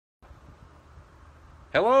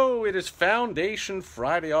Hello, it is Foundation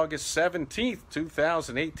Friday, August 17th,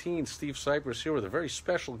 2018. Steve Sipress here with a very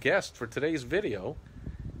special guest for today's video.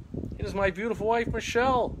 It is my beautiful wife,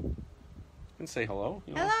 Michelle. And say hello.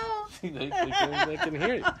 You know? Hello. they can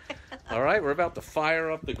hear you. All right, we're about to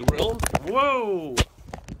fire up the grill. Whoa!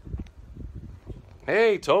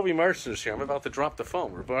 Hey, Toby Mercer's here. I'm about to drop the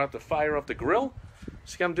phone. We're about to fire up the grill.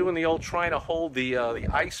 See, I'm doing the old trying to hold the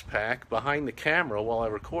ice pack behind the camera while I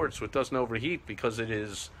record so it doesn't overheat, because it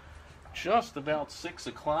is just about 6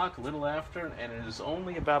 o'clock, a little after, and it is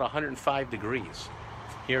only about 105 degrees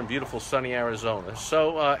here in beautiful sunny Arizona.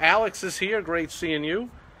 So Alex is here. Great seeing you.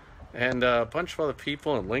 And a bunch of other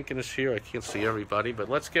people, and Lincoln is here. I can't see everybody, but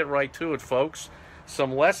let's get right to it, folks.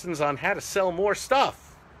 Some lessons on how to sell more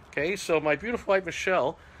stuff. Okay, so my beautiful wife,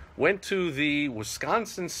 Michelle, went to the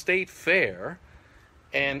Wisconsin State Fair.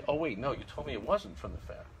 And, oh wait, no, you told me it wasn't from the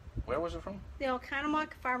fair. Where was it from? The Oconomowoc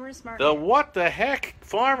Farmers Market. The what the heck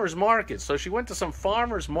farmers market. So she went to some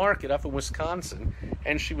farmers market up in Wisconsin,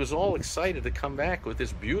 and she was all excited to come back with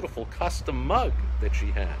this beautiful custom mug that she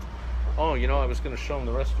had. Oh, you know, I was going to show them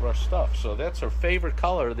the rest of our stuff. So that's her favorite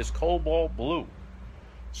color, this cobalt blue.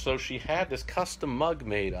 So she had this custom mug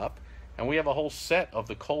made up, and we have a whole set of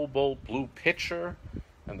the cobalt blue pitcher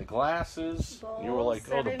and the glasses. Bowls, you were like,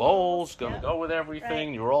 oh, the serving bowls, bowls, going to yep. go with everything.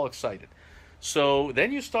 Right. You were all excited. So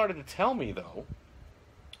then you started to tell me, though,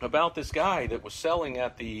 about this guy that was selling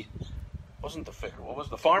at the, wasn't the fair, what was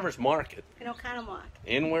the farmer's market? In Oconomowoc.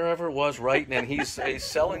 In wherever it was, right? And he's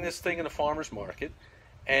selling this thing in the farmer's market.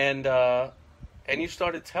 And you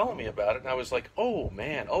started telling me about it, and I was like, oh,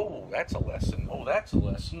 man, oh, that's a lesson. Oh, that's a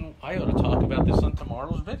lesson. I ought to talk about this on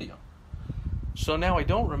tomorrow's video. So now I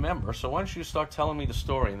don't remember, so why don't you start telling me the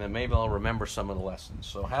story, and then maybe I'll remember some of the lessons.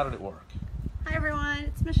 So how did it work? Hi everyone,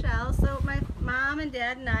 it's Michelle. So my mom and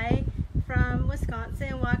dad and I from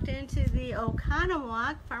Wisconsin walked into the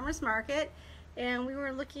Oconomowoc Farmers Market, and we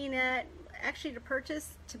were looking at actually to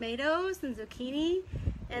purchase tomatoes and zucchini.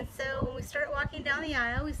 And so when we started walking down the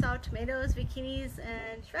aisle, we saw tomatoes, zucchinis,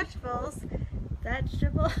 and vegetables.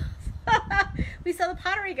 We saw the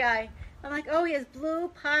pottery guy. I'm like, oh, he has blue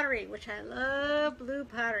pottery, which I love blue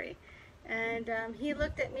pottery. And he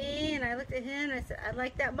looked at me, and I looked at him, and I said, I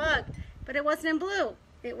like that mug. But it wasn't in blue.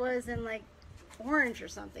 It was in like orange or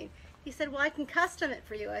something. He said, well, I can custom it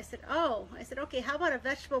for you. I said, oh. I said, okay, how about a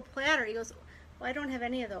vegetable platter? He goes, well, I don't have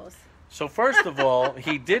any of those. So first of all,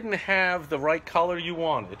 he didn't have the right color you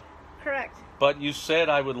wanted. Correct. But you said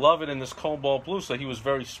I would love it in this cobalt blue, so he was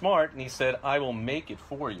very smart, and he said, I will make it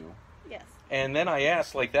for you. Yes. And then I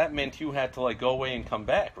asked, like, that meant you had to, like, go away and come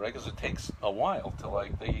back, right? Because it takes a while to,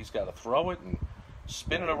 like, he's got to throw it and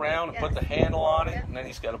spin it around and put the handle on it, and then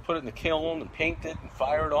he's got to put it in the kiln and paint it and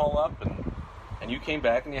fire it all up, and you came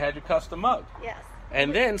back and you had your custom mug. Yes.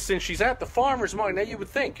 And then, since she's at the farmer's market, now you would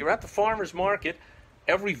think, you're at the farmer's market,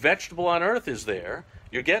 every vegetable on earth is there.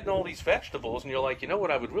 You're getting all these vegetables, and you're like, you know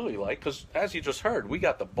what I would really like? Because, as you just heard, we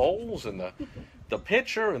got the bowls and the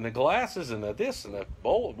pitcher and the glasses and the this and the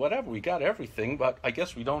bowl, whatever. We got everything, but I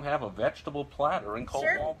guess we don't have a vegetable platter in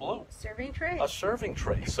cobalt blue. Serving tray. A serving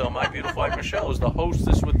tray. So my beautiful wife, Michelle, is the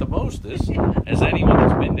hostess with the mostest. As anyone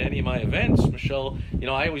that's been to any of my events, Michelle, you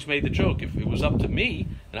know, I always made the joke, if it was up to me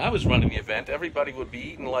and I was running the event, everybody would be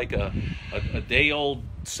eating like a day-old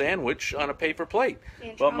sandwich on a paper plate.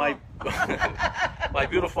 But my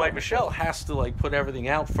beautiful wife, Michelle, has to, like, put everything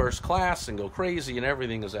out first class and go crazy, and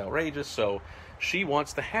everything is outrageous. So she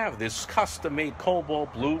wants to have this custom-made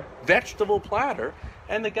cobalt blue vegetable platter,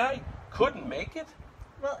 and the guy couldn't make it,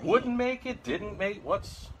 Well, wouldn't make it, didn't make,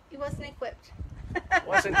 he wasn't equipped.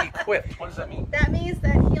 wasn't equipped. What does that mean? That means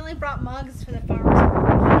that he only brought mugs from the farmer's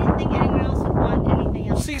market. He didn't think anyone else would want anything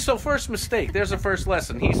else. See, so first mistake. There's a first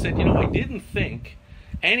lesson. He said, you know, I didn't think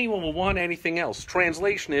anyone will want anything else.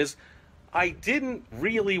 Translation is, I didn't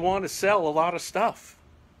really want to sell a lot of stuff.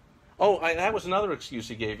 Oh, that was another excuse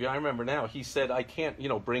he gave you. I remember now. He said, I can't, you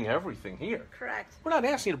know, bring everything here. Correct. We're not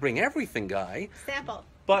asking you to bring everything, guy. Sample.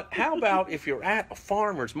 But how about if you're at a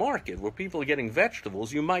farmer's market where people are getting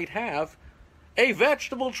vegetables, you might have a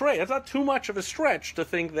vegetable tray. It's not too much of a stretch to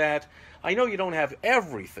think that, I know you don't have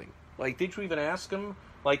everything. Like, did you even ask him,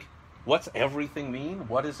 like, what's everything mean?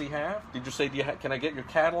 What does he have? Did you say, can I get your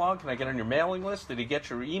catalog? Can I get on your mailing list? Did he get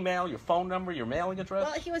your email, your phone number, your mailing address?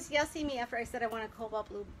 Well, he was yesing me after I said I want a cobalt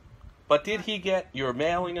blue. But did he get your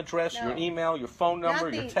mailing address, No. your email, your phone number,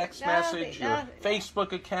 your text message, your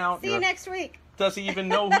Facebook account? See you next week. Does he even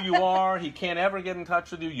know who you are? He can't ever get in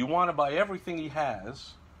touch with you. You want to buy everything he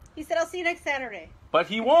has. He said, I'll see you next Saturday. But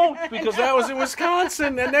he won't, because that was in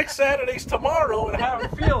Wisconsin, and next Saturday's tomorrow, and I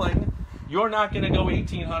have a feeling you're not going to go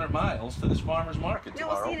 1,800 miles to this farmer's market No,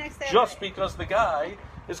 we'll tomorrow see you next Saturday. just because the guy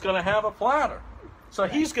is going to have a platter. So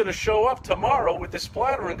he's going to show up tomorrow with this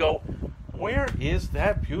platter and go, where is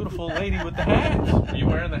that beautiful lady with the hat? Are you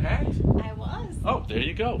wearing the hat? I was. Oh, there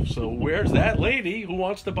you go. So where's that lady who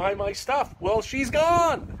wants to buy my stuff? Well, she's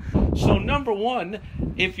gone. So number one,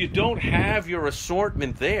 if you don't have your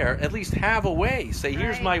assortment there, at least have a way. Say,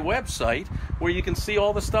 here's my website where you can see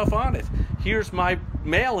all the stuff on it. Here's my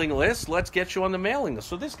mailing list. Let's get you on the mailing list.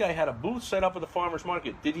 So this guy had a booth set up at the farmer's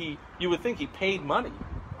market. You would think he paid money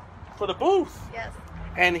for the booth. Yes.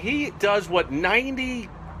 And he does what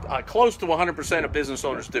close to 100% of business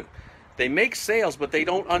owners do. They make sales, but they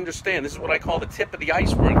don't understand. This is what I call the tip of the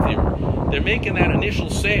iceberg theory. They're making that initial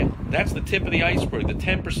sale. That's the tip of the iceberg, the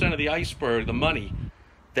 10% of the iceberg, the money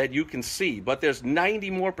that you can see. But there's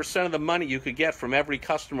 90% more of the money you could get from every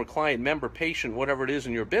customer, client, member, patient, whatever it is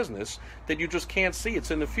in your business that you just can't see.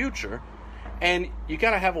 It's in the future. And you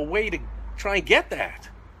got to have a way to try and get that.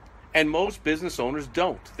 And most business owners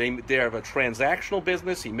don't. They have a transactional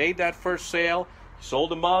business. He made that first sale. He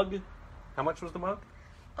sold a mug. How much was the mug?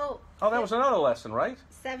 Oh, that was another lesson, right?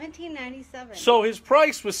 $17.97. So his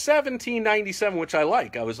price was $17.97, which I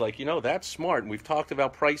like. I was like, that's smart. And we've talked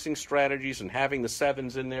about pricing strategies and having the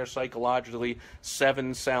sevens in there psychologically.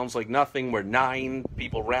 7 sounds like nothing, where 9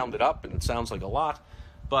 people round it up and it sounds like a lot.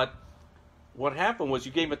 But what happened was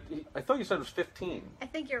you gave it, I thought you said it was 15. I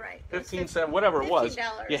think you're right. 15 cents, whatever it was.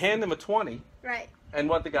 $15. You hand him a 20. Right. And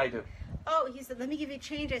what'd the guy do? Oh, he said, let me give you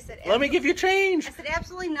change. I said, let me give you change. I said,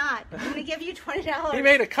 absolutely not. I'm going to give you $20. He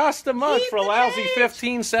made a custom mug Keep for a the lousy change.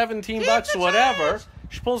 15, 17 Keep bucks, the whatever. change.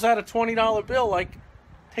 She pulls out a $20 bill, like,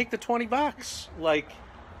 take the 20 bucks. Like,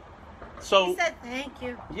 so. He said, thank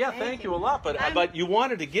you. Yeah, thank you a lot. But you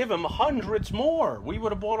wanted to give him hundreds more. We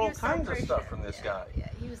would have bought all kinds of stuff from this guy. Yeah,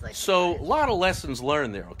 he was like, so a lot of lessons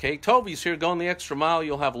learned there, okay? Toby's here going the extra mile.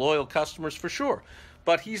 You'll have loyal customers for sure.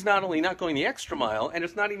 But he's not only not going the extra mile, and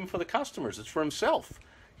it's not even for the customers, it's for himself.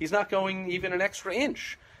 He's not going even an extra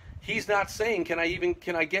inch. He's not saying, can I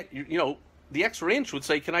get, the extra inch would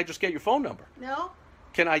say, can I just get your phone number? No.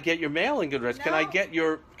 Can I get your mailing address? No. Can I get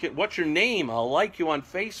what's your name? I'll like you on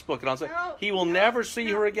Facebook. And I'll say, he will never see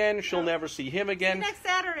her again. She'll never see him again. See you next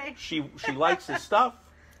Saturday. She likes his stuff.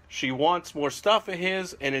 She wants more stuff of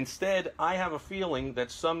his. And instead, I have a feeling that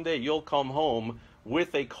someday you'll come home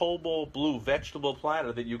with a cobalt blue vegetable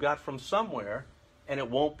platter that you got from somewhere, and it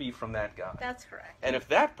won't be from that guy. That's correct. And if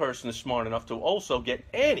that person is smart enough to also get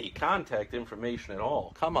any contact information at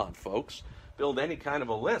all, come on, folks, build any kind of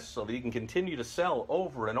a list so that he can continue to sell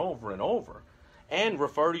over and over and over, and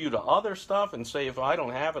refer you to other stuff and say, if I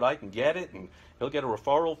don't have it, I can get it, and he'll get a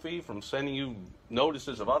referral fee from sending you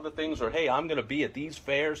notices of other things, or, hey, I'm going to be at these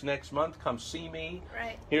fairs next month, come see me.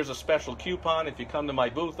 Right. Here's a special coupon. If you come to my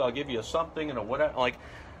booth, I'll give you something, and a whatever. Like,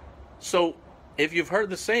 so if you've heard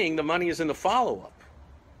the saying, the money is in the follow-up.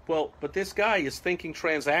 Well, but this guy is thinking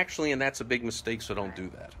transactionally, and that's a big mistake, so don't do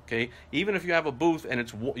that, okay? Even if you have a booth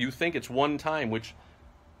and you think it's one time, which,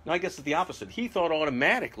 I guess it's the opposite. He thought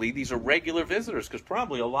automatically these are regular visitors, because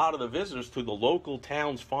probably a lot of the visitors to the local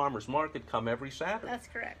town's farmer's market come every Saturday. That's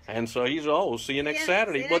correct. And so he's, we'll see you next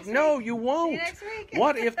Saturday. See you But next no, week. you won't. See you next week.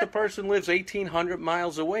 What if the person lives 1,800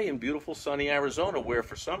 miles away in beautiful sunny Arizona, where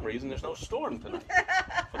for some reason there's no storm tonight?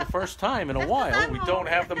 For the first time in a while, we don't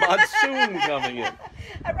have the monsoon coming in.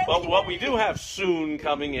 But what we do have soon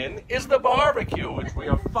coming in is the barbecue, which we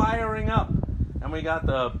are firing up. And we got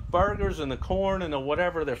the burgers and the corn and the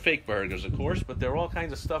whatever. They're fake burgers, of course, but there are all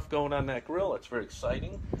kinds of stuff going on that grill. It's very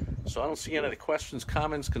exciting. So I don't see any other questions,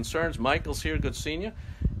 comments, concerns. Michael's here. Good seeing you.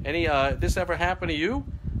 This ever happen to you?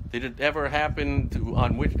 Did it ever happen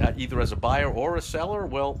either as a buyer or a seller?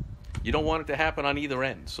 Well, you don't want it to happen on either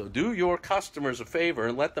end. So do your customers a favor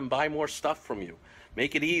and let them buy more stuff from you.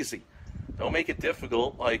 Make it easy. Don't make it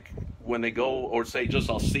difficult, like when they go or say, just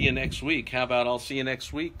I'll see you next week. How about I'll see you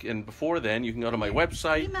next week? And before then, you can go to my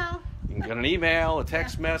website. Email. You can get an email, a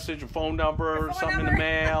text message, a phone number, something in the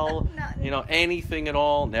mail. Anything at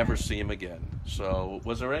all. Never see him again. So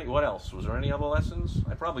what else? Was there any other lessons?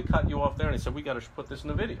 I probably cut you off there and I said, we got to put this in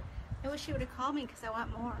the video. I wish you would have called me because I want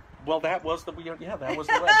more. Well, that was the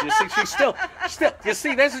lesson. You see, she's still, you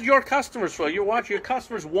see, this is your customers. So your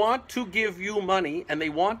customers want to give you money and they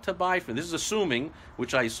want to buy from. This is assuming,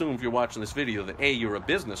 which I assume if you're watching this video, that A, you're a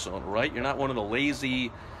business owner, right? You're not one of the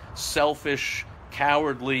lazy, selfish,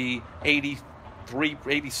 cowardly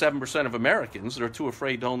 87% of Americans that are too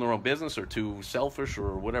afraid to own their own business or too selfish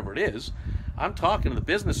or whatever it is. I'm talking to the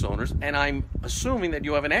business owners, and I'm assuming that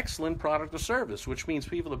you have an excellent product or service, which means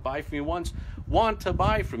people that buy from you once want to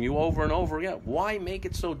buy from you over and over again. Why make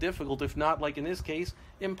it so difficult, if not, like in this case,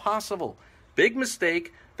 impossible? Big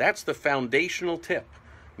mistake. That's the foundational tip.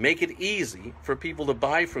 Make it easy for people to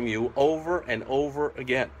buy from you over and over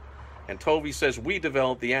again. And Toby says, we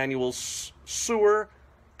developed the annual sewer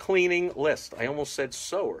cleaning list. I almost said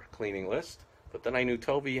sewer cleaning list, but then I knew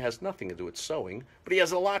Toby has nothing to do with sewing, but he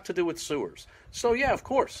has a lot to do with sewers. So yeah, of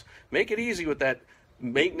course, make it easy with that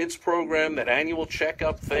maintenance program, that annual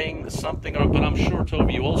checkup thing, the something. But I'm sure,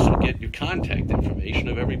 Toby, you also get your contact information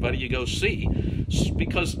of everybody you go see,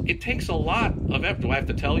 because it takes a lot of effort. Do I have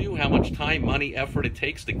to tell you how much time, money, effort it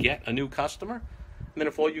takes to get a new customer? And then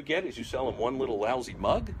if all you get is you sell them one little lousy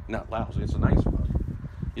mug, not lousy, it's a nice mug.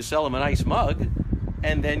 You sell them a nice mug,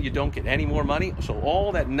 and then you don't get any more money. So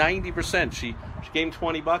all that 90%, she gave him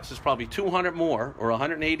 $20, is probably $200 more or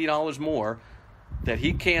 $180 more that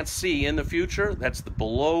he can't see in the future. That's the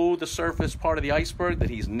below the surface part of the iceberg that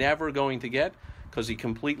he's never going to get, because he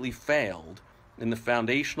completely failed in the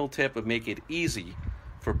foundational tip of make it easy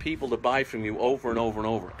for people to buy from you over and over and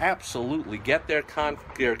over. Absolutely. Get their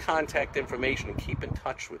contact information and keep in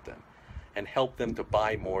touch with them and help them to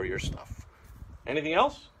buy more of your stuff. Anything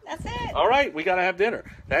else? That's it. All right, we got to have dinner.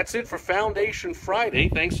 That's it for Foundation Friday.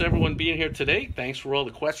 Thanks to everyone being here today. Thanks for all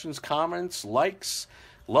the questions, comments, likes,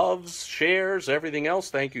 loves, shares, everything else.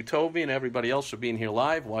 Thank you, Toby, and everybody else for being here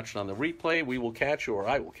live, watching on the replay. We will catch you, or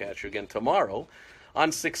I will catch you again tomorrow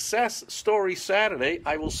on Success Story Saturday.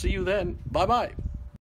 I will see you then. Bye-bye.